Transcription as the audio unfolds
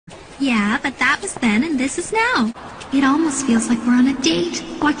Yeah, but that was then and this is now. It almost feels like we're on a date,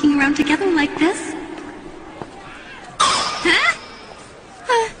 walking around together like this. Huh?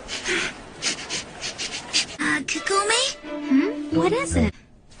 Kagome? What is it?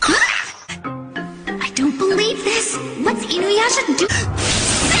 I don't believe this! What's Inuyasha do?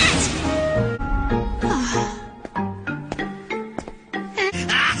 Sit!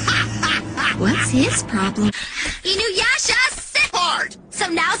 What's his problem? Inuyasha, sit! Hard! So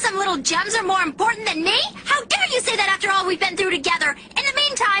now some little gems are more important than me? How dare you say that after all we've been through together? In the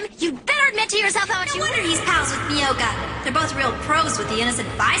meantime, you'd better admit to yourself how much No wonder he's pals with Miyoka. They're both real pros with the innocent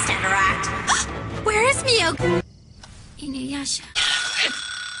bystander act. Where is Miyoka? Inuyasha.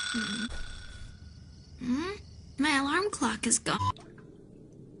 My alarm clock is gone.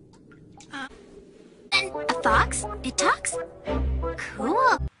 And a fox? It talks?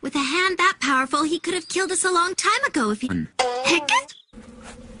 Cool. With a hand that powerful, he could have killed us a long time ago if he... Heck!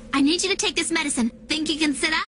 I need you to take this medicine. Think you can sit up?